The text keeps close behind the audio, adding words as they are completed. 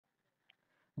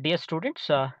Dear students,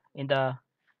 in the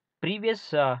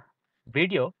previous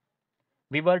video,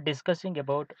 we were discussing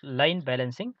about line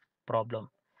balancing problem,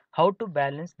 how to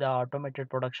balance the automated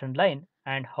production line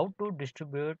and how to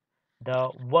distribute the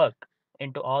work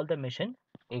into all the machine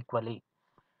equally.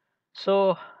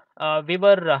 So we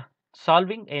were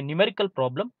solving a numerical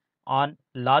problem on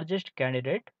largest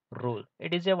candidate rule.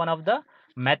 It is one of the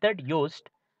method used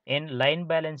in line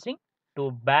balancing to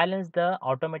balance the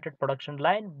automated production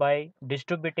line by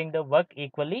distributing the work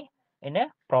equally in a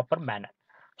proper manner.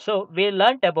 So we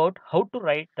learnt about how to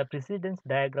write the precedence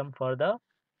diagram for the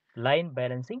line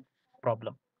balancing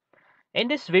problem. In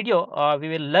this video, we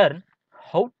will learn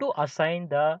how to assign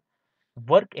the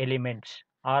work elements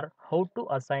or how to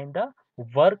assign the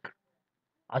work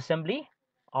assembly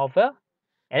of a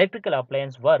electrical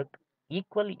appliance work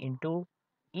equally into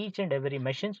each and every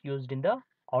machines used in the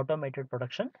automated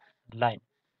production line.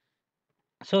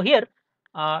 So here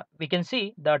we can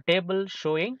see the table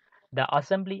showing the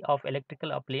assembly of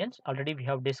electrical appliance. Already we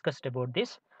have discussed about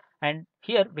this, and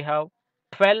here we have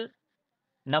 12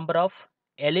 number of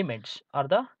elements or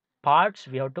the parts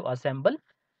we have to assemble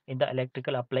in the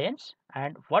electrical appliance,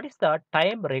 and what is the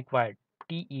time required,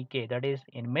 TEK, that is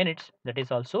in minutes, that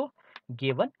is also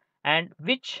given, and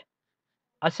which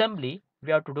assembly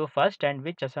we have to do first and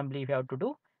which assembly we have to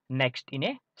do next in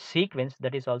a sequence,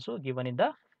 that is also given in the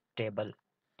table.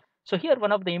 So here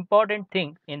one of the important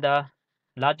thing in the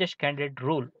largest candidate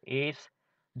rule is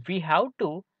we have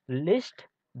to list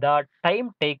the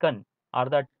time taken or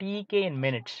the TK in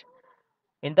minutes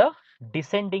in the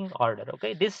descending order.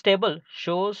 Okay, this table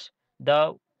shows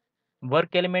the work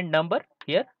element number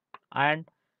here and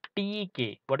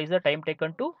TK, what is the time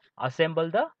taken to assemble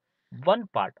the one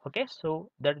part. Okay, so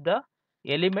that the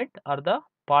element or the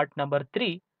part number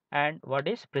 3 and what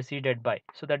is preceded by,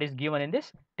 so that is given in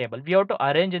this table. We have to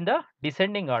arrange in the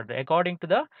descending order according to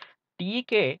the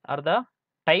TK or the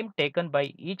time taken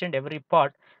by each and every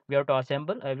part. We have to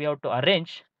assemble, we have to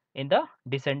arrange in the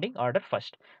descending order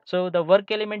first. So the work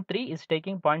element 3 is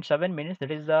taking 0.7 minutes,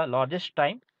 that is the largest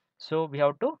time, so we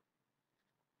have to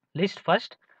list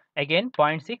first. Again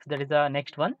 0.6, that is the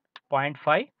next one,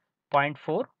 0.5,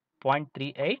 0.4,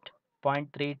 0.38,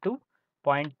 0.32,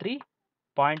 0.3,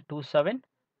 0.27,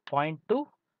 0.2,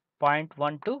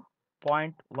 0.12,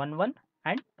 0.11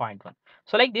 and 0.1.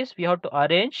 So like this we have to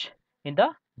arrange in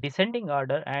the descending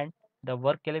order, and the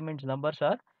work elements numbers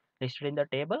are listed in the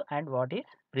table and what is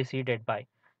preceded by.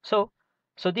 So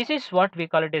this is what we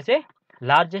call it as a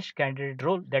largest candidate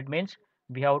rule. That means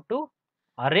we have to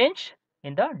arrange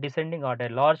in the descending order.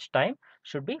 Large time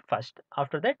should be first,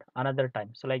 after that another time.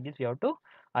 So like this we have to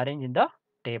arrange in the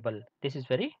table. This is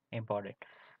very important.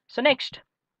 So next,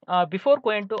 before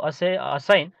going to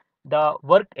assign the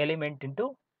work element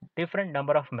into different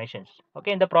number of machines.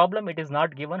 Okay, in the problem it is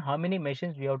not given how many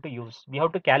machines we have to use. We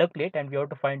have to calculate and we have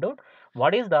to find out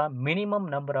what is the minimum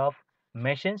number of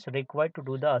machines required to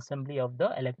do the assembly of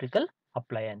the electrical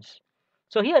appliance.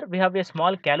 So here we have a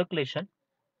small calculation.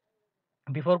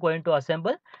 Before going to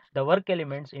assemble the work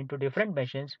elements into different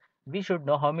machines, we should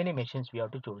know how many machines we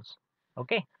have to choose.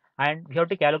 Okay, and we have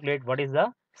to calculate what is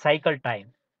the cycle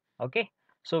time. Okay,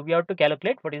 so we have to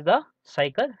calculate what is the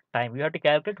cycle time, we have to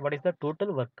calculate what is the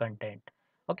total work content.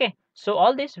 Okay, so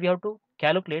all this we have to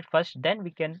calculate first, then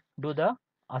we can do the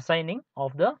assigning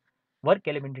of the work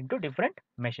element into different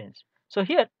machines. So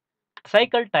here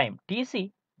cycle time,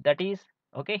 TC, that is,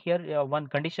 okay, here one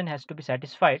condition has to be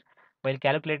satisfied while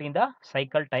calculating the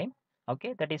cycle time.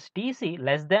 Okay, that is TC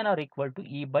less than or equal to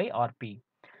E by RP.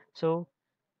 So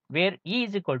where E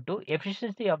is equal to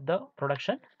efficiency of the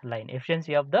production line,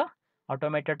 efficiency of the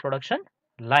automated production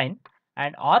line,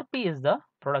 and RP is the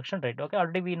production rate. Okay,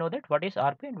 already we know that what is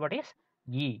RP and what is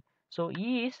E. So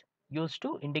E is used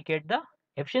to indicate the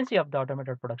efficiency of the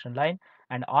automated production line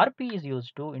and RP is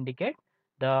used to indicate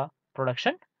the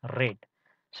production rate.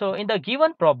 So in the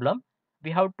given problem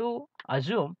we have to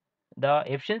assume the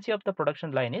efficiency of the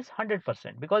production line is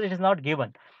 100% because it is not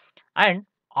given, and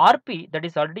RP, that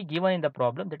is already given in the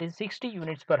problem, that is 60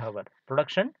 units per hour.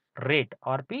 Production rate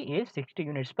RP is 60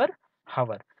 units per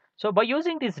hour. So by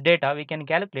using this data we can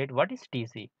calculate what is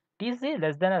TC. TC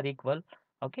less than or equal,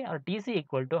 okay, or TC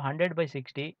equal to 100 by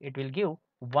 60, it will give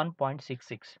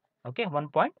 1.66. Okay,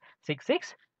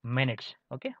 1.66 minutes.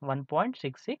 Okay,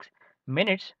 1.66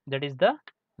 minutes, that is the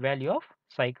value of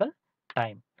cycle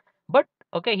time. But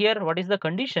okay, here what is the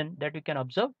condition that we can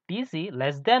observe? TC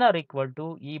less than or equal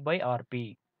to E by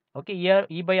RP. Okay, here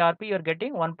E by RP you are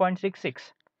getting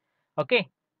 1.66. Okay,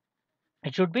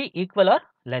 it should be equal or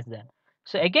less than.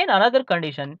 So again another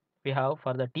condition we have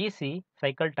for the TC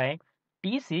cycle time,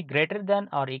 TC greater than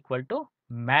or equal to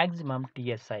maximum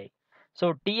TSI.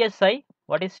 So TSI,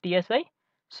 what is TSI?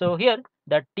 So here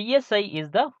the TSI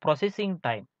is the processing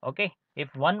time. Okay,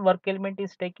 if one work element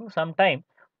is taking some time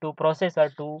to process or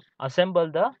to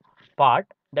assemble the part,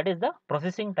 that is the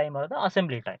processing time or the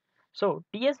assembly time. So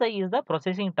TSI is the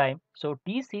processing time. So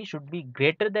TC should be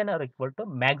greater than or equal to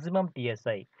maximum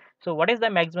TSI. So what is the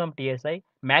maximum TSI?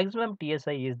 Maximum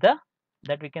TSI is the,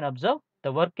 that we can observe,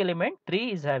 the work element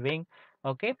 3 is having,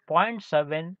 okay,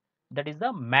 0.7, that is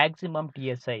the maximum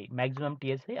TSI, maximum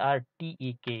TSI or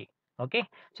TEK. Okay,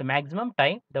 so maximum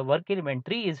time the work element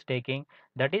 3 is taking,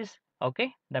 that is,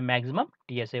 okay, the maximum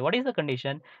TSI. What is the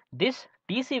condition? This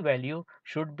TC value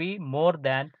should be more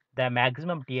than the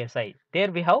maximum TSI.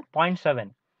 There we have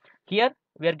 0.7. Here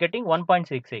we are getting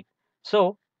 1.66.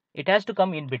 So it has to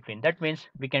come in between. That means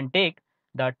we can take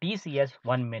the TC as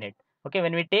 1 minute. Okay,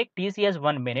 when we take TC as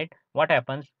 1 minute, what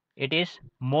happens? It is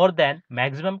more than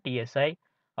maximum TSI,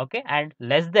 okay, and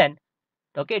less than,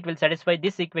 okay, it will satisfy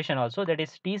this equation also, that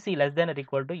is TC less than or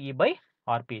equal to E by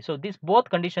RP. So these both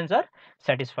conditions are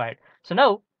satisfied. So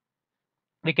now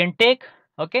we can take,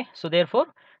 okay, so therefore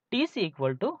TC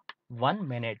equal to 1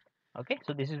 minute. Okay,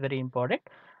 so this is very important.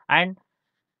 And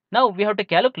now we have to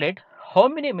calculate how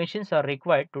many machines are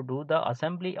required to do the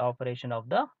assembly operation of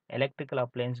the electrical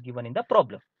appliance given in the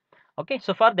problem. Okay,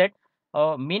 so for that,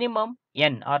 minimum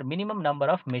n or minimum number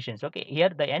of machines. Okay, here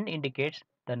the n indicates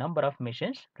the number of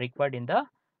machines required in the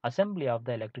assembly of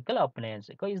the electrical appliance.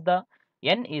 Because the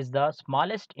n is the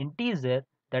smallest integer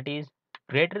that is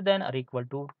greater than or equal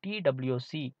to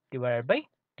TWC divided by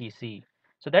TC.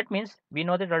 So that means we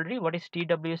know that already. What is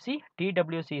TWC?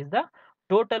 TWC is the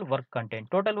total work content.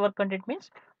 Total work content means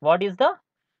what is the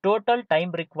total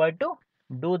time required to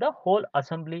do the whole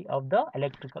assembly of the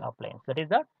electrical appliance. That is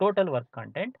the total work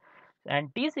content.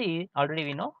 And TC already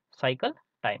we know, cycle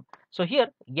time. So here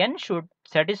n should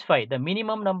satisfy the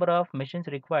minimum number of machines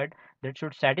required, that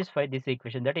should satisfy this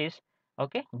equation, that is,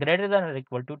 okay, greater than or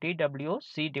equal to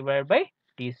TWC divided by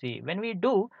TC. When we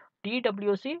do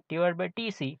TWC divided by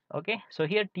TC, okay, so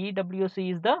here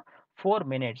TWC is the 4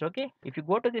 minutes. Okay, if you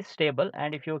go to this table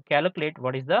and if you calculate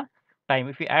what is the time,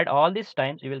 if you add all these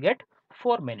times, you will get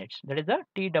 4 minutes. That is the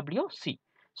TWC.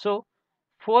 So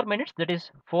 4 minutes, that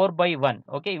is 4 by 1.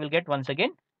 Okay, you will get once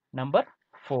again number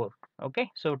 4. Okay,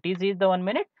 so TC is the 1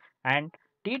 minute and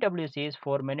TWC is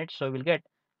 4 minutes. So we will get,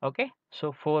 okay,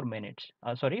 so 4 minutes.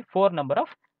 Sorry, 4 number of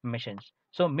machines.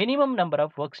 So minimum number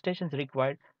of workstations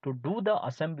required to do the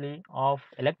assembly of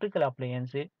electrical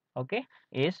appliances, okay,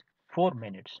 is 4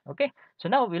 minutes. Okay, so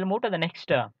now we'll move to the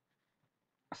next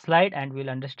slide and we'll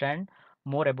understand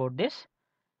more about this.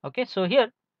 Okay, so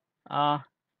here uh,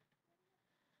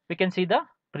 we can see the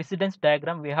precedence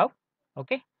diagram we have.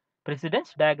 Okay,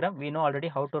 precedence diagram, we know already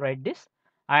how to write this,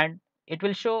 and it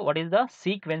will show what is the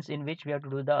sequence in which we have to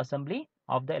do the assembly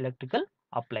of the electrical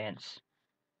appliance.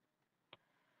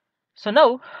 So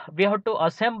now we have to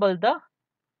assemble the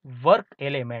work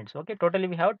elements. Okay, totally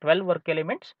we have 12 work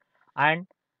elements, and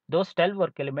those 12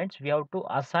 work elements we have to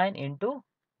assign into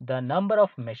the number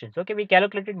of machines. Okay, we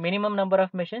calculated minimum number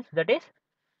of machines, that is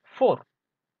 4,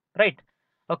 right?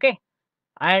 Okay,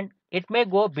 and it may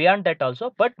go beyond that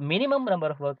also, but minimum number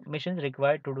of work machines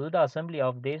required to do the assembly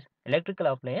of this electrical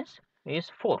appliance is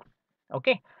 4.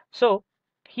 Okay, so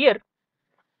here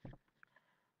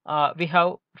we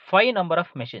have 5 number of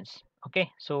machines.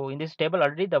 Okay, so in this table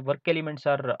already the work elements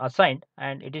are assigned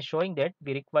and it is showing that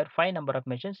we require 5 number of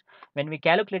machines. When we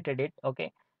calculated it,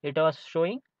 okay, it was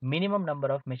showing minimum number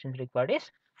of machines required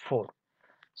is 4.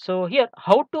 So here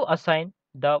how to assign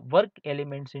the work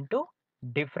elements into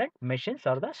different machines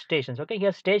or the stations. Okay,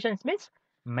 here stations means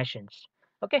machines.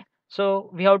 Okay,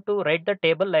 so we have to write the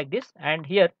table like this, and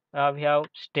here we have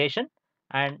station,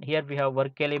 and here we have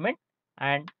work element,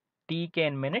 and TK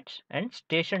in minutes, and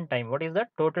station time. What is the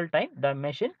total time the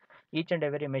machine, each and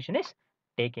every machine is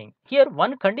taking? Here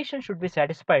one condition should be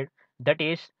satisfied, that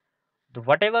is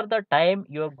whatever the time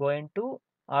you are going to,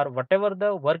 or whatever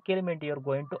the work element you are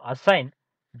going to assign,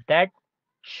 that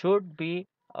should be,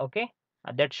 okay,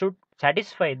 that should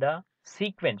satisfy the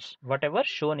sequence whatever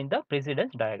shown in the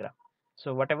precedence diagram.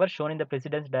 So whatever shown in the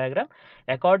precedence diagram,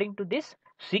 according to this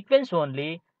sequence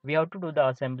only we have to do the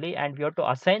assembly, and we have to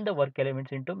assign the work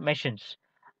elements into machines.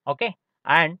 Okay,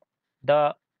 and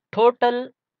the total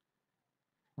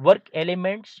work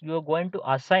elements you are going to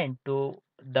assign to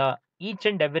the each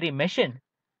and every machine,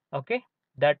 okay,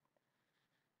 that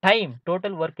time,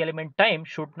 total work element time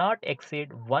should not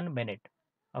exceed 1 minute.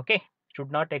 Okay,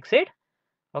 should not exceed,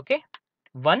 okay,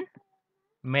 1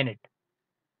 minute,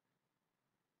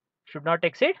 should not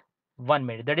exceed 1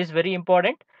 minute. That is very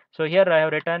important. So here I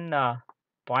have written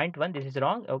 0.1, this is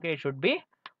wrong. Okay, it should be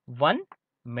 1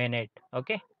 minute.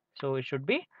 Okay, so it should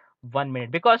be 1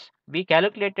 minute because we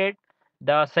calculated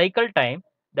the cycle time,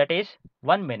 that is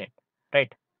 1 minute,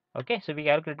 right? Okay, so we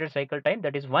calculated cycle time,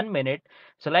 that is 1 minute.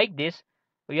 So like this,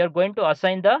 we are going to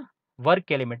assign the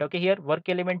work element. Okay, here work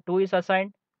element 2 is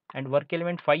assigned and work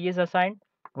element 5 is assigned.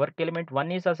 Work element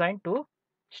 1 is assigned to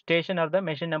station or the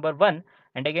machine number 1,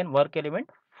 and again work element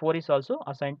 4 is also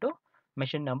assigned to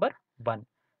machine number 1.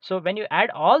 So when you add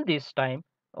all this time,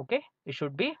 okay, it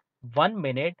should be 1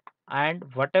 minute, and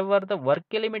whatever the work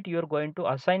element you are going to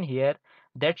assign here,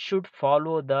 that should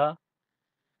follow the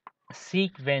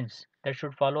sequence,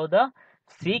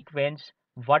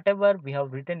 whatever we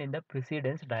have written in the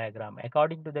precedence diagram.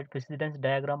 According to that precedence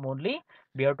diagram only,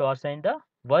 we have to assign the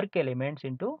work elements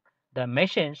into the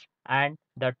machines, and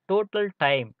the total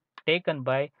time taken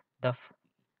by the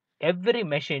every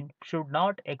machine should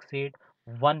not exceed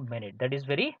 1 minute. That is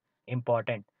very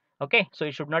important. Okay, so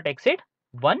it should not exceed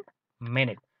 1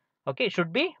 minute. Okay, it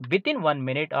should be within 1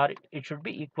 minute, or it should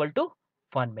be equal to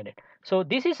 1 minute. So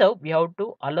this is how we have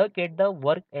to allocate the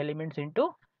work elements into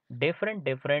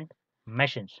different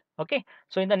machines. Okay,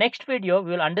 so in the next video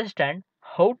we will understand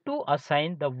how to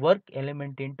assign the work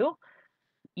element into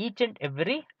each and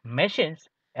every machines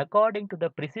according to the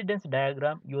precedence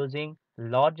diagram using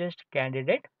largest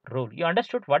candidate rule. You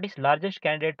understood what is largest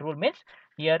candidate rule means?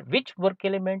 Here which work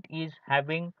element is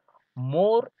having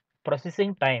more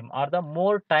processing time, or the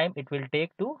more time it will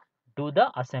take to do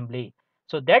the assembly,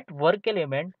 so that work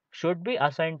element should be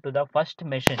assigned to the first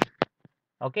machine.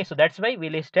 Okay, so that's why we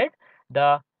listed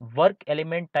the work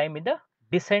element time in the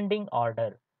descending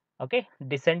order. Okay,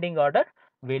 descending order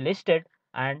we listed,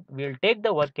 and we'll take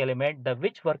the work element, the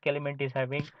which work element is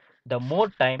having the more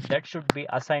time, that should be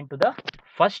assigned to the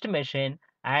first machine,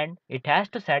 and it has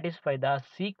to satisfy the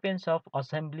sequence of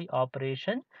assembly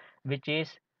operation which is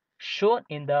shown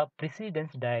in the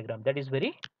precedence diagram. That is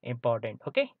very important.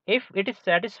 Okay, if it is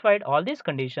satisfied all these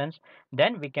conditions,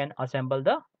 then we can assemble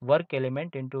the work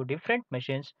element into different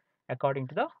machines according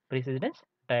to the precedence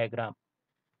diagram.